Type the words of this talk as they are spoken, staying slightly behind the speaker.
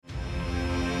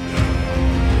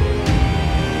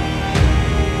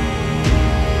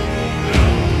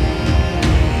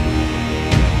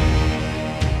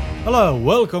Hello,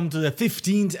 welcome to the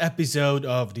 15th episode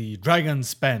of the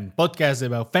Dragon's Pen podcast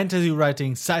about fantasy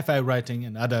writing, sci-fi writing,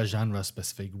 and other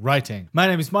genre-specific writing. My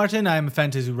name is Martin, I am a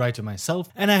fantasy writer myself,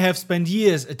 and I have spent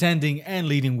years attending and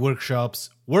leading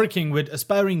workshops, working with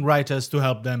aspiring writers to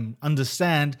help them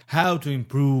understand how to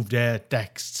improve their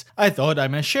texts. I thought I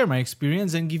might share my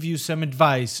experience and give you some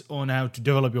advice on how to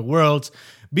develop your worlds,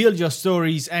 build your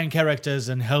stories and characters,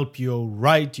 and help you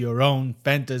write your own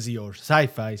fantasy or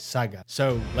sci-fi saga.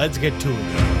 So let's get to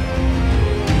it.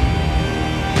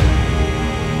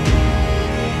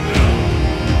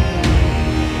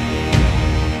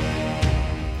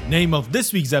 Name of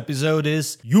this week's episode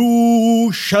is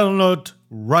You Shall Not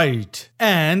Write.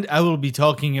 And I will be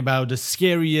talking about the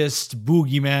scariest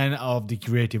boogeyman of the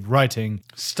creative writing.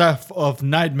 Stuff of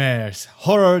nightmares.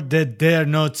 Horror that dare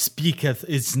not speaketh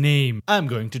its name. I'm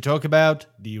going to talk about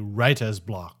the writer's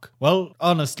block. Well,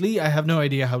 honestly, I have no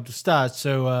idea how to start,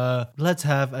 so let's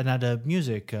have another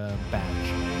music badge.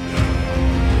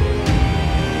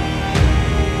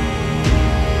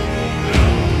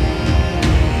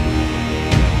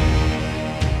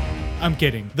 I'm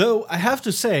kidding. Though I have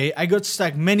to say, I got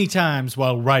stuck many times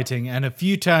while writing, and a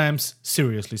few times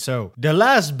seriously so. The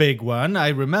last big one I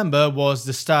remember was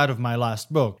the start of my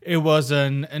last book. It was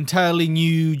an entirely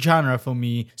new genre for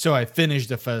me, so I finished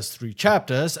the first 3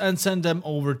 chapters and sent them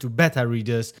over to beta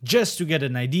readers just to get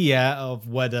an idea of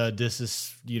whether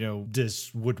this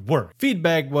would work.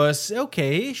 Feedback was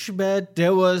okay-ish, but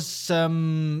there was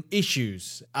some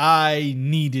issues I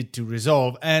needed to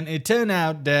resolve, and it turned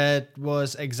out that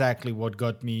was exactly what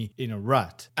got me in a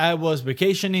rut. I was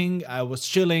vacationing, I was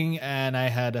chilling, and I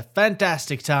had a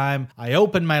fantastic time. I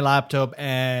opened my laptop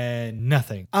and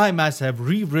nothing. I must have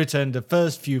rewritten the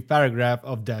first few paragraphs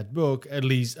of that book at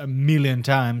least 1,000,000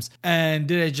 times, and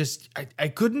then I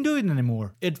couldn't do it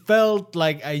anymore. It felt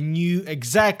like I knew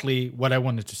exactly what I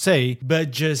wanted to say,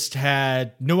 but just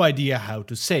had no idea how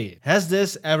to say it. Has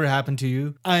this ever happened to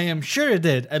you? I am sure it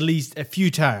did at least a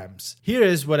few times. Here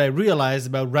is what I realized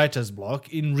about writer's block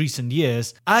in recent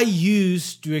years. I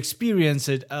used to experience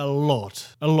it a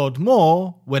lot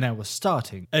more when I was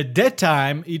starting. At that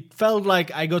time, it felt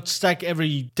like I got stuck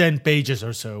every 10 pages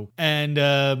or so, and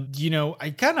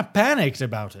I kind of panicked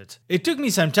about it. It took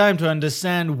me some time to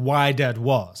understand why that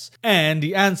was, and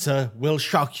the answer will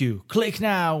shock you. Click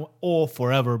now or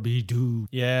forever be doomed.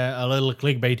 Yeah, a little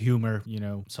clickbait humor,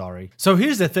 sorry. So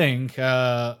here's the thing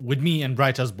with me and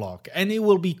writer's block, and it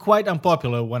will be quite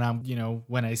unpopular when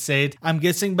I say it, I'm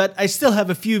guessing, but I still have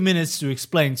a few minutes to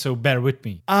explain, so bear with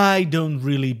me. I don't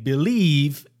really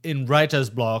believe in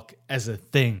writer's block as a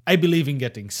thing. I believe in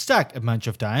getting stuck a bunch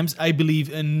of times. I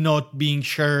believe in not being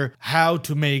sure how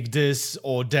to make this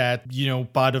or that,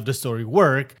 part of the story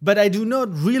work. But I do not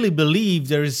really believe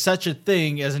there is such a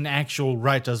thing as an actual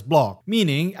writer's block.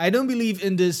 Meaning, I don't believe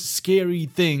in this scary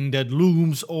thing that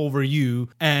looms over you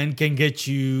and can get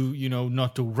you,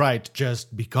 not to write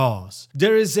just because.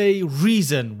 There is a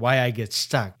reason why I get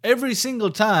stuck. Every single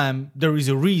time, there is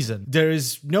a reason. There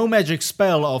is no magic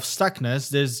spell of stuckness.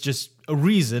 There's just a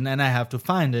reason, and I have to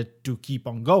find it to keep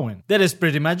on going. That is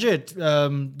pretty much it.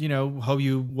 How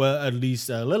you were at least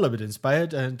a little bit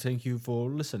inspired, and thank you for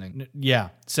listening. Yeah,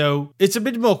 so it's a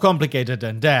bit more complicated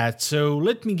than that, so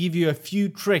let me give you a few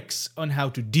tricks on how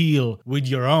to deal with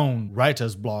your own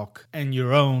writer's block and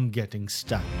your own getting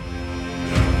stuck.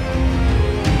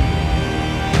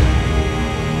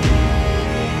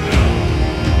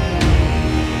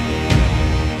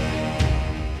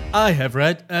 I have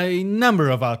read a number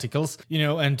of articles,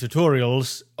 and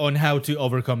tutorials on how to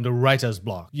overcome the writer's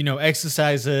block.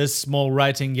 Exercises, small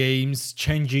writing games,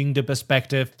 changing the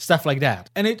perspective, stuff like that.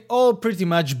 And it all pretty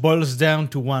much boils down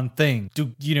to one thing, to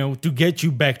get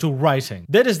you back to writing.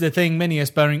 That is the thing many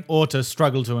aspiring authors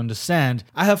struggle to understand.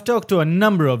 I have talked to a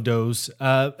number of those,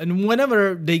 and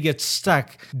whenever they get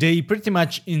stuck, they pretty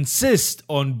much insist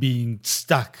on being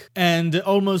stuck. And it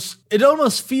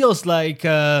almost feels like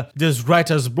this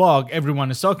writer's block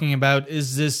everyone is talking about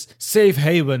is this safe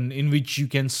haven in which you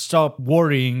can stop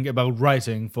worrying about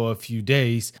writing for a few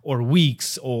days or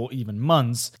weeks or even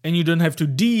months, and you don't have to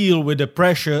deal with the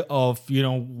pressure of,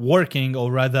 working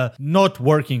or rather not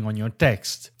working on your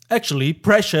text. Actually,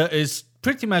 pressure is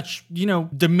pretty much,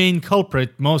 the main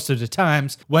culprit most of the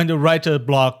times when the writer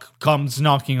block comes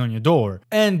knocking on your door.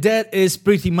 And that is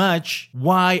pretty much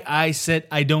why I said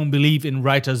I don't believe in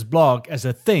writer's block as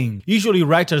a thing. Usually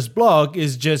writer's block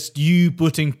is just you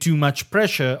putting too much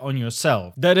pressure on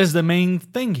yourself. That is the main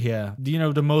thing here.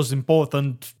 The most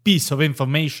important piece of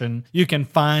information you can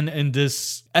find in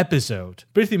this episode.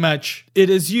 Pretty much, it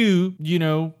is you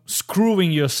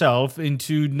screwing yourself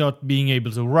into not being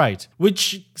able to write,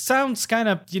 which sounds kind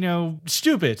of,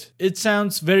 stupid. It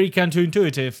sounds very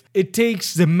counterintuitive. It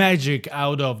takes the magic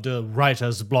out of the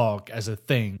writer's block as a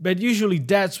thing. But usually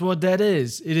that's what that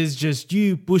is. It is just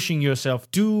you pushing yourself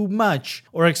too much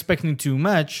or expecting too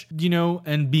much,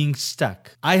 and being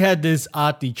stuck. I had this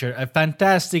art teacher, a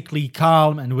fantastically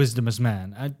calm and wisdomous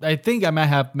man. I think I might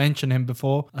have mentioned him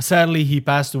before. Sadly, he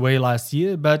passed away last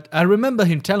year, but I remember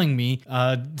him telling me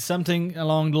something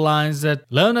along the lines that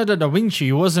Leonardo da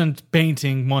Vinci wasn't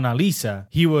painting Mona Lisa.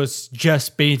 He was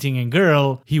just painting a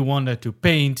girl he wanted to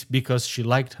paint because she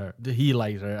liked her. He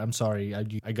liked her. I'm sorry,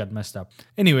 I got messed up.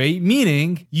 Anyway,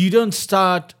 meaning you don't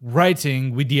start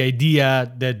writing with the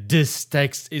idea that this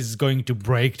text is going to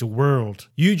break the world.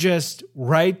 You just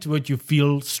write what you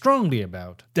feel strongly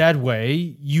about. That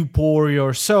way, you pour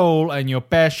your soul and your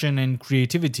passion and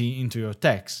creativity into your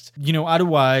text.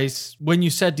 Otherwise, when you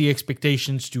set the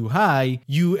expectations too high,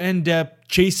 you end up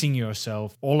chasing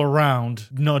yourself all around,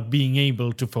 not being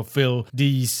able to fulfill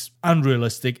these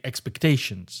unrealistic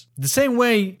expectations. The same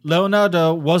way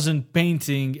Leonardo wasn't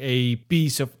painting a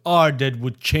piece of art that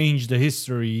would change the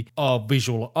history of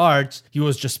visual arts, he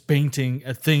was just painting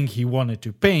a thing he wanted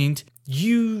to paint.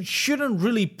 You shouldn't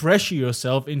really pressure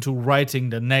yourself into writing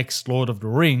the next Lord of the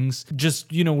Rings.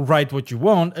 Just, write what you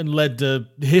want and let the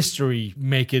history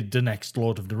make it the next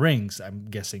Lord of the Rings. I'm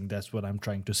guessing that's what I'm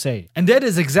trying to say. And that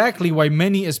is exactly why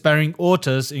many aspiring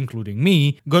authors, including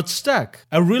me, got stuck.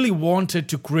 I really wanted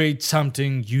to create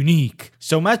something unique.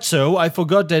 So much so, I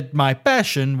forgot that my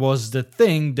passion was the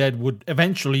thing that would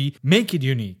eventually make it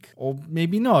unique. Or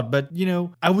maybe not, but,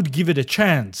 I would give it a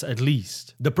chance at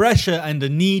least. The pressure and the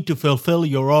need to fulfill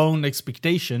your own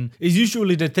expectation is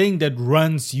usually the thing that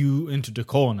runs you into the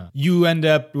corner. You end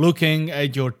up looking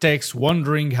at your text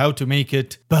wondering how to make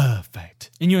it perfect.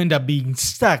 And you end up being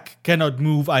stuck, cannot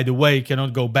move either way,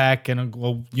 cannot go back, cannot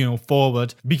go,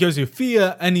 forward, because you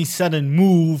fear any sudden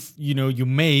move, you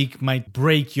make might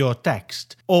break your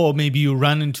text. Or maybe you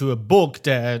run into a book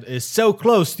that is so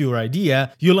close to your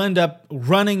idea, you'll end up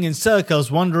running in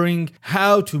circles wondering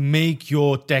how to make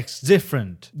your text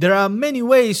different. There are many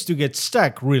ways to get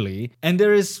stuck, really, and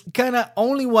there is kinda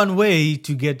only one way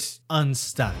to get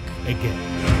unstuck again.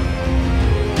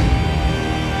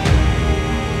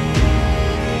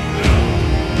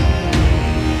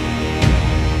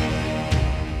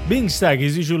 Being stuck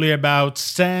is usually about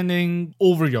standing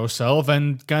over yourself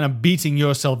and kind of beating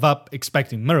yourself up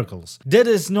expecting miracles. That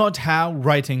is not how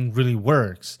writing really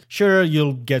works. Sure,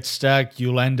 you'll get stuck,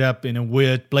 you'll end up in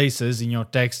weird places in your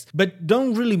text, but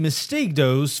don't really mistake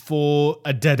those for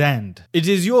a dead end. It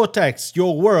is your text,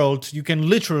 your world. You can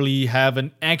literally have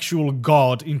an actual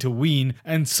god intervene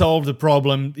and solve the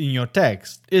problem in your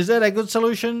text. Is that a good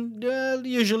solution?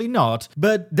 Usually not,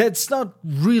 but that's not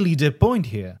really the point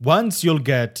here. Once you'll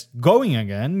get going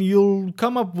again, you'll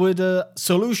come up with a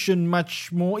solution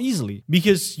much more easily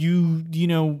because you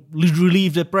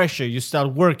relieve the pressure, you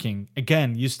start working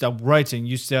again, you start writing,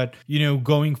 you start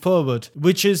going forward,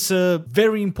 which is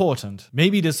very important.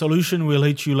 Maybe the solution will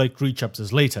hit you like 3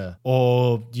 chapters later,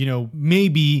 or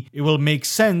maybe it will make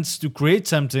sense to create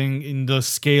something in the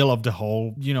scale of the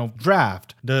whole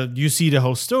draft. You see the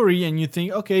whole story and you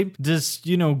think, okay, this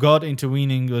God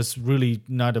intervening was really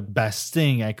not the best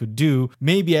thing I could do.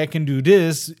 Maybe I can do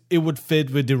this, it would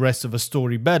fit with the rest of a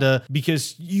story better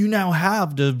because you now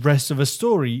have the rest of a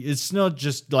story. It's not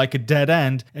just like a dead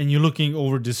end and you're looking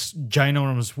over this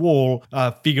ginormous wall,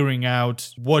 figuring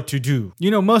out what to do.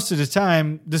 Most of the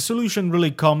time, the solution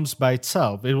really comes by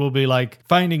itself. It will be like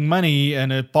finding money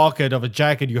in a pocket of a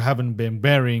jacket you haven't been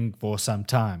wearing for some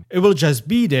time. It will just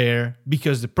be there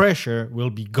because the pressure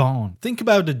will be gone. Think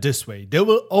about it this way. There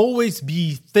will always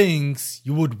be things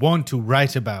you would want to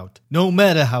write about, no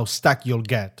matter how stuck you'll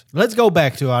get. Let's go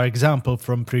back to our example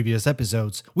from previous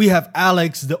episodes. We have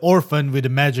Alex, the orphan with a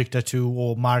magic tattoo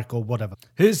or mark or whatever.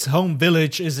 His home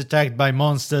village is attacked by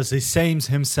monsters. He saves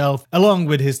himself along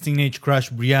with his teenage crush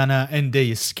Brianna and they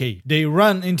escape. They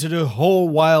run into the whole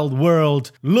wild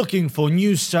world looking for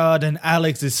new start, and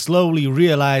Alex is slowly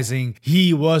realizing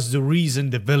he was the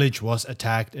reason the village was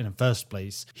attacked in the first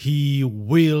place. He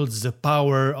wields the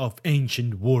power of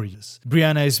ancient warriors.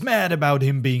 Brianna is mad about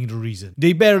him being the reason.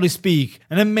 They barely speak.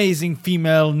 An amazing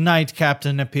female knight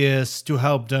captain appears to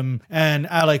help them, and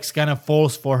Alex kind of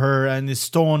falls for her and is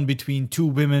torn between 2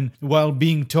 women while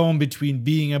being torn between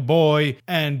being a boy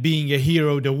and being a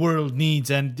hero the world needs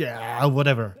and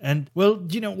whatever. And well,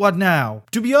 what now?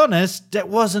 To be honest, that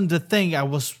wasn't the thing I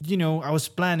was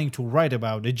planning to write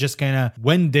about. It just kind of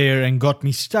went there and got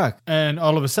me stuck. And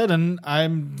all of a sudden,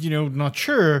 I'm, not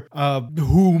sure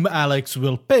whom Alex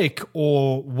will pick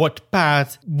or what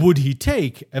path would he take.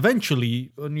 make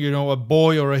eventually, a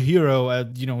boy or a hero,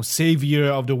 a savior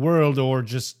of the world, or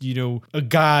just, a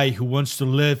guy who wants to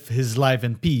live his life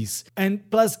in peace. And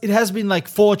plus, it has been like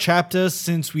 4 chapters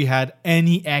since we had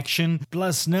any action.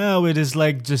 Plus, now it is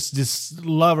like just this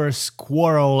lover's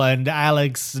quarrel, and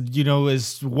Alex,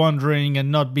 is wondering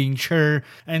and not being sure.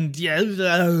 And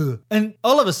and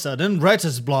all of a sudden,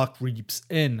 writer's block creeps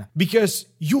in because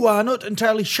you are not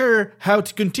entirely sure how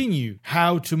to continue,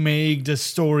 how to make the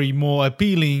story more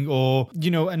appealing, or,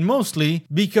 and mostly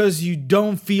because you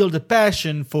don't feel the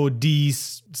passion for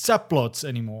these subplots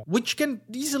anymore, which can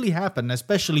easily happen,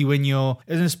 especially when you're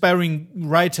an aspiring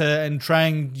writer and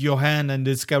trying your hand in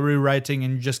discovery writing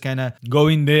and just kind of go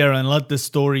in there and let the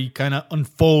story kind of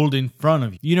unfold in front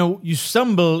of you. You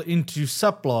stumble into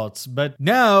subplots, but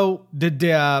now that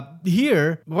they are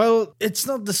here, well, it's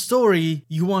not the story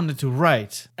you wanted to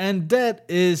write. And that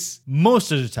is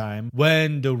most of the time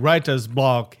when the writer's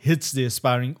block hits the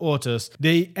aspiring authors.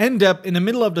 They end up in the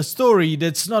middle of the story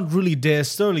that's not really their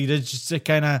story, that's just a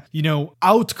kind of,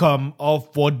 outcome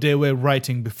of what they were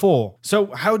writing before.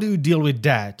 So how do you deal with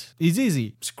that? It's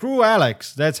easy. Screw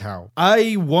Alex, that's how.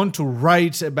 I want to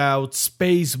write about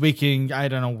space Viking,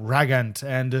 Ragant,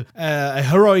 and a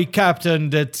heroic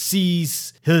captain that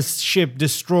sees his ship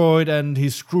destroyed and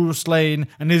his crew slain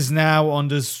and is now on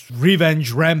this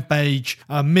revenge rampage,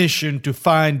 a mission to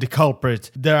find the culprit.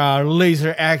 There are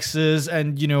laser axes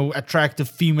and, attractive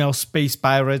female space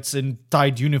pirates in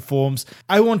tight uniforms.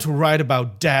 I want to write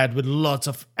about that with lots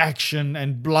of action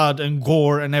and blood and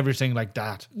gore and everything like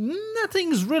that.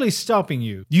 Nothing's really stopping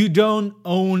you. You don't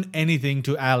own anything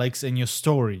to Alex in your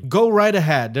story. Go right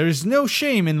ahead. There is no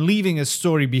shame in leaving a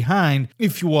story behind.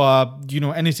 If you are,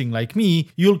 anything like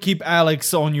me, you'll keep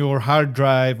Alex on your hard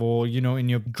drive or, in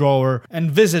your drawer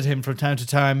and visit him from time to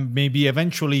time, maybe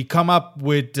eventually come up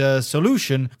with a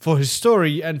solution for his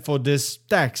story and for this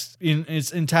text in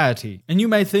its entirety. And you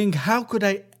might think, how could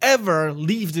I ever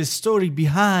leave this story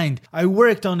behind? I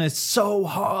worked on it so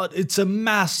hard. It's a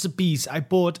masterpiece. I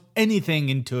poured anything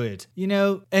into it,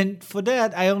 and for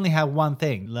that, I only have one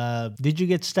thing. Did you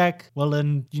get stuck? Well,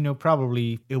 then,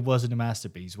 probably it wasn't a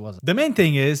masterpiece, was it? The main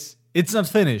thing is, it's not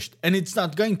finished, and it's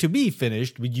not going to be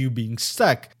finished with you being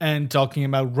stuck and talking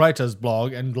about writer's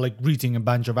blog and reading a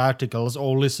bunch of articles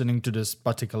or listening to this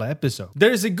particular episode.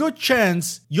 There is a good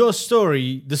chance your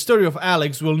story, the story of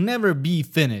Alex, will never be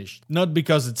finished. Not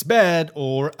because it's bad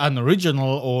or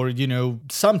unoriginal or,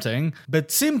 something,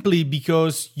 but simply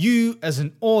because you as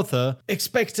an author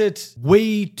expected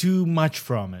way too much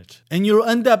from it. And you'll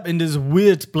end up in this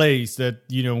weird place that,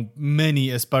 many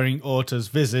aspiring authors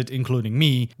visit, including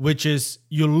me, which is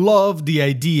you love the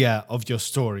idea of your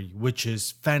story, which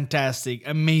is fantastic,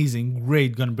 amazing,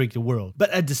 great, gonna break the world. But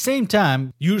at the same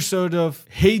time, you sort of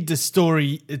hate the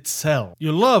story itself.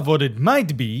 You love what it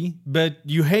might be, but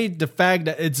you hate the fact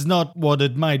that it's not what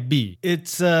it might be.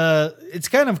 It's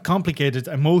kind of complicated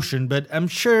emotion, but I'm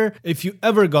sure if you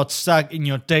ever got stuck in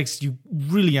your text, you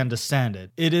really understand it.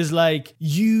 It is like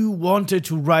you wanted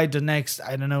to write the next,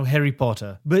 Harry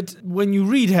Potter. But when you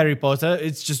read Harry Potter,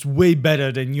 it's just way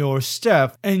better than your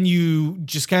stuff, and you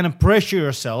just kind of pressure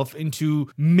yourself into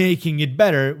making it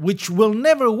better, which will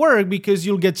never work because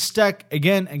you'll get stuck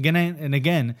again and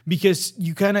again, because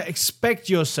you kind of expect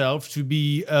yourself to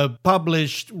be a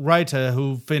published writer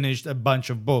who finished a bunch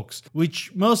of books,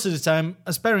 which most of the time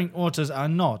aspiring authors are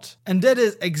not. And that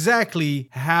is exactly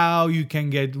how you can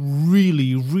get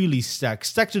really, really stuck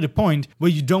to the point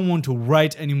where you don't want to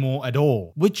write anymore at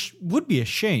all, which would be a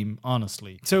shame,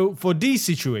 honestly. So for this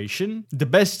situation, the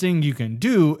best thing you can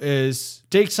do is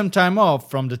take some time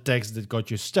off from the text that got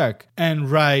you stuck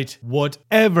and write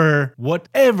whatever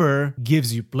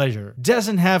gives you pleasure. It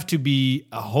doesn't have to be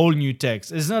a whole new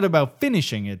text. It's not about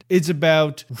finishing it. It's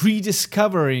about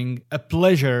rediscovering a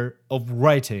pleasure of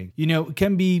writing. It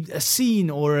can be a scene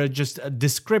or just a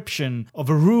description of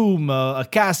a room, a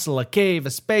castle, a cave, a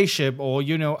spaceship, or,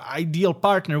 ideal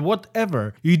partner,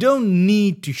 whatever. You don't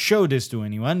need to show this to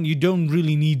anyone. You don't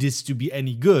really need this to be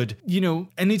any good,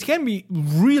 and it can be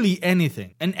really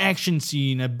anything. An action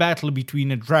scene, a battle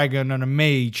between a dragon and a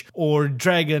mage, or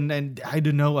dragon and,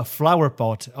 a flower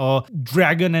pot, or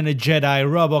dragon and a Jedi,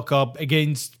 Robocop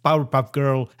against Powerpuff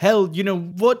Girl. Hell,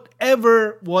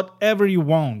 whatever you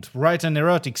want. write an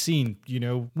erotic scene,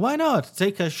 why not?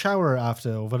 Take a shower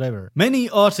after or whatever. Many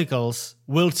articles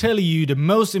will tell you the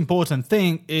most important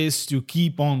thing is to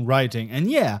keep on writing.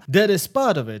 And yeah, that is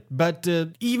part of it. But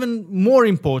even more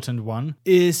important one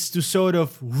is to sort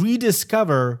of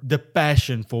rediscover the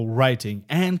passion for writing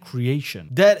and creation.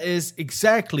 That is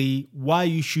exactly why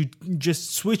you should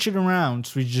just switch it around,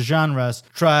 switch the genres.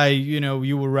 Try,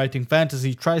 you were writing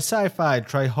fantasy, try sci-fi,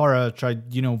 try horror, try,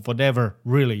 whatever,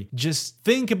 really. Just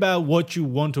think about what you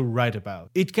want to write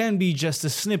about. It can be just a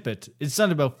snippet. It's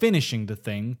not about finishing the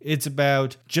thing. It's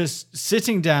about just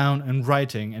sitting down and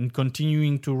writing and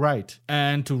continuing to write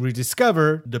and to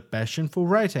rediscover the passion for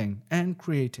writing and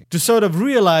creating. To sort of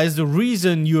realize the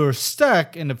reason you're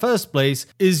stuck in the first place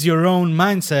is your own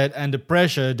mindset and the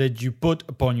pressure that you put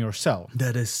upon yourself.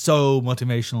 That is so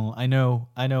motivational. I know.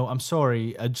 I'm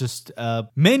sorry.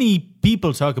 Many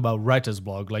people talk about writer's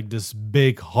block like this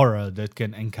big horror that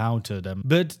can encounter them.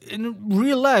 But in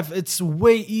real life, it's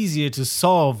way easier to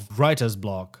solve writer's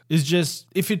block. It's just,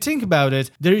 if you think about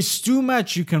it, there is too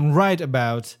much you can write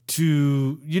about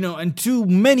and too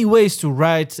many ways to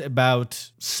write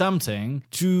about something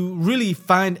to really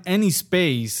find any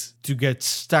space to get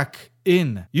stuck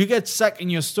in. You get stuck in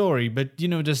your story, but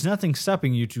there's nothing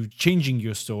stopping you to changing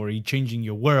your story, changing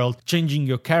your world, changing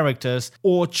your characters,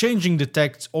 or changing the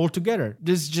text altogether.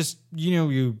 This is just,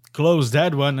 you close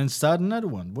that one and start another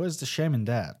one. Where's the shame in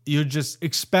that? You're just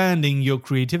expanding your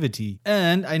creativity.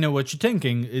 And I know what you're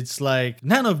thinking. It's like,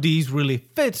 none of these really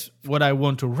fit what I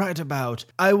want to write about.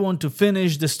 I want to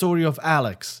finish the story of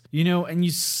Alex, and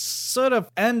you sort of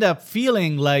end up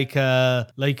feeling like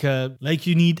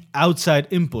you need outside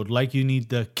input, like you need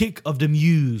the kick of the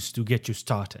muse to get you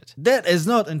started. That is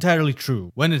not entirely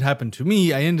true. When it happened to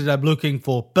me, I ended up looking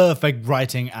for perfect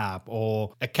writing app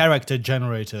or a character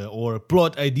generator or a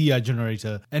plot idea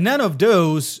generator, and none of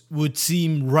those would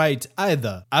seem right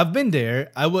either. I've been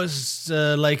there. I was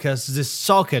this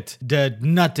socket that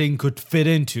nothing could fit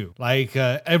into.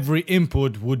 Every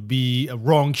input would be a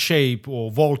wrong shape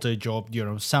or voltage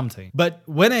or something. But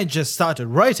when I just started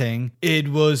writing, it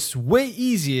was way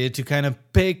easier to kind of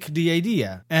pick the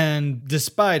idea. And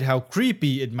despite how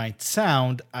creepy it might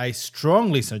sound, I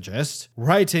strongly suggest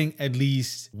writing at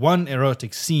least one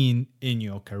erotic scene in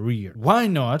your career. Why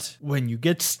not when you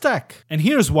get stuck? And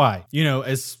here's why.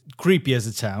 As creepy as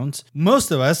it sounds,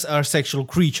 most of us are sexual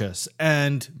creatures,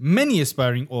 and many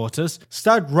aspiring authors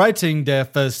start writing their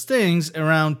first things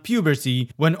around puberty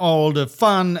when all the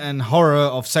fun and horror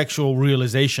of sexual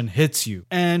realization hits you.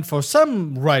 And for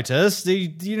some writers,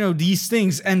 these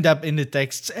things end up in the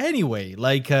texts anyway,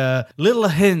 little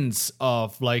hints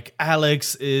of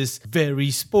Alex is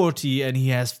very sporty and he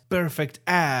has perfect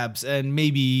abs and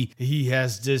maybe he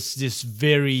has this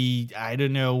very,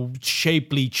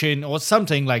 shapely chin or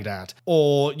something like that.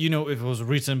 Or, if it was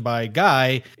written by a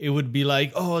guy, it would be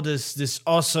like, oh, this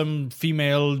awesome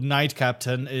female knight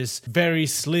captain is very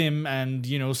slim and,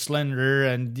 slender,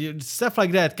 and stuff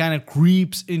like that kind of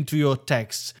creeps into your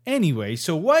texts anyway.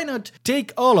 So why not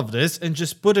take all of this and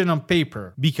just put it on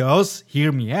paper? Because,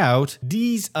 hear me out,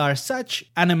 these are such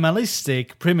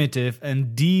animalistic, primitive,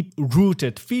 and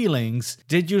deep-rooted feelings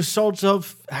that you sort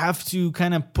of have to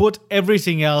kind of put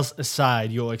everything else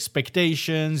aside, your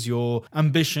expectations, your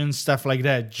ambitions, stuff like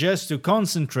that, just to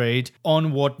concentrate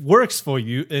on what works for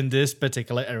you in this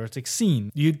particular erotic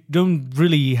scene. You don't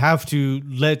really have to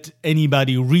let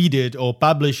anybody read it or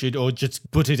publish it or just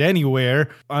put it anywhere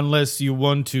unless you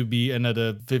want to be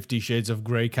another 50 Shades of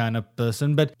Grey kind of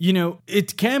person. But,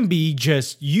 it can be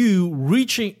just you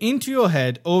reaching into your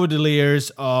head over the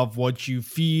layers of what you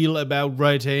feel about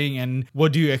writing and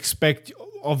what do you expect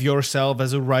of yourself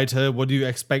as a writer, what do you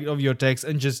expect of your text,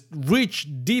 and just reach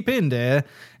deep in there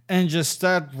and just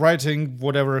start writing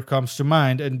whatever comes to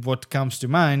mind. And what comes to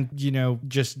mind,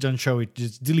 just don't show it,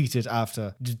 just delete it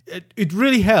after. It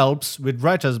really helps with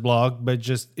writer's block, but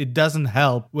just it doesn't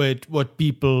help with what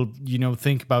people,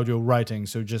 think about your writing.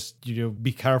 So just,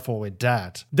 be careful with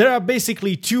that. There are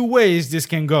basically two ways this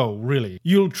can go, really.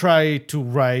 You'll try to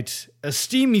write a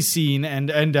steamy scene and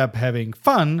end up having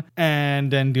fun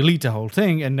and then delete the whole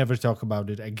thing and never talk about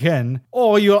it again.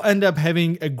 Or you'll end up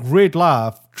having a great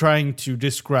laugh trying to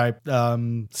describe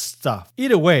stuff.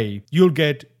 Either way, you'll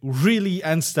get really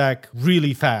unstuck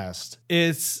really fast.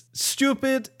 It's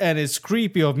stupid and it's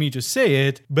creepy of me to say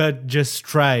it, but just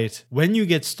try it. When you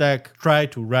get stuck, try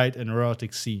to write an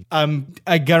erotic scene.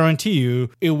 I guarantee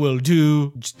you it will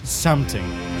do something.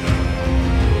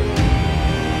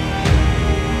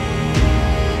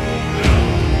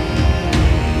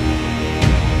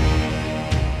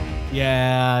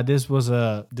 Yeah, this was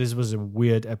a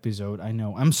weird episode. I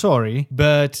know. I'm sorry,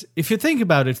 but if you think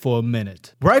about it for a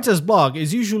minute, writer's block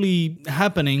is usually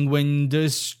happening when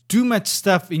there's too much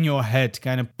stuff in your head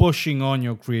kind of pushing on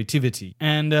your creativity.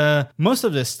 And most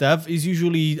of this stuff is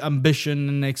usually ambition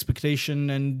and expectation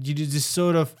and this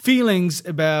sort of feelings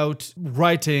about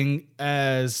writing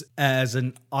as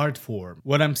an art form.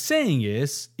 What I'm saying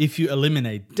is, if you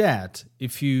eliminate that,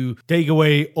 if you take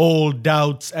away all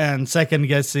doubts and second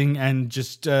guessing and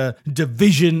just the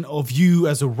vision of you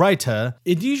as a writer,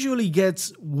 it usually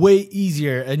gets way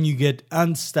easier and you get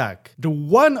unstuck.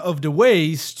 One of the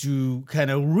ways to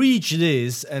kind of reach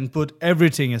this and put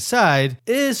everything aside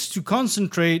is to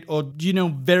concentrate on,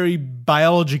 very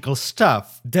biological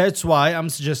stuff. That's why I'm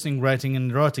suggesting writing an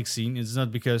erotic scene. It's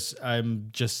not because I'm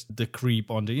just the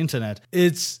creep on the internet.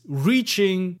 It's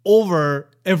reaching over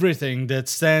everything that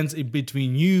stands in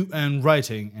between you and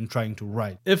writing and trying to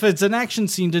write. If it's an action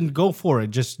scene, then go for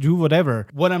it. Just do whatever.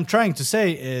 What I'm trying to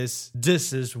say is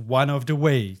this is one of the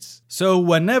ways. So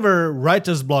whenever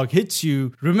writer's block hits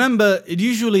you, remember it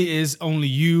usually is only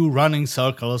you running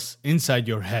circles inside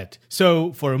your head.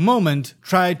 So for a moment,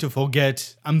 try to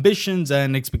forget ambitions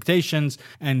and expectations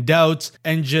and doubts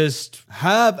and just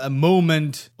have a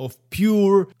moment of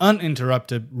pure,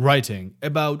 uninterrupted writing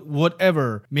about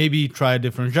whatever. Maybe try a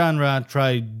different genre,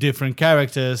 try different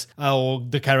characters, or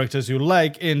the characters you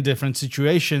like in different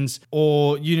situations,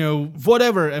 or,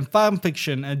 whatever, and fan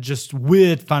fiction and just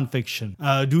weird fan fiction.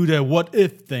 Do the what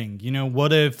if thing,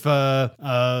 what if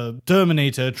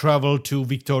Terminator traveled to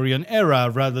Victorian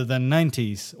era rather than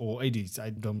 90s or 80s?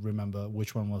 I don't remember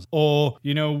which one was. Or,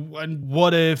 and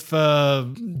what if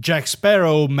Jack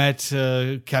Sparrow met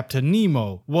Captain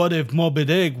Nemo? What if Moby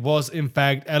Dick was in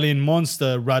fact alien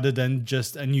monster rather than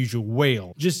just unusual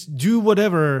whale? Just do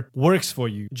whatever works for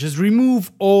you. Just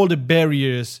remove all the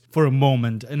barriers for a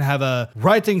moment and have a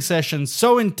writing session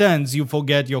so intense you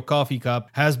forget your coffee cup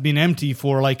has been empty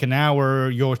for like an hour,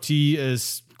 your tea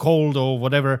is cold or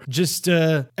whatever. Just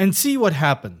and see what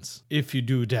happens if you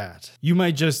do that. You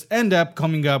might just end up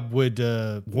coming up with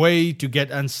a way to get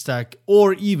unstuck,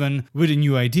 or even with a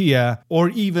new idea, or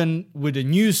even with a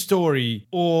new story,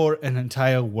 or an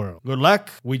entire world. Good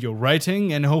luck with your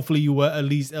writing, and hopefully you were at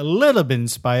least a little bit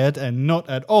inspired and not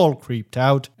at all creeped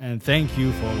out. And thank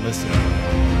you for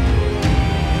listening.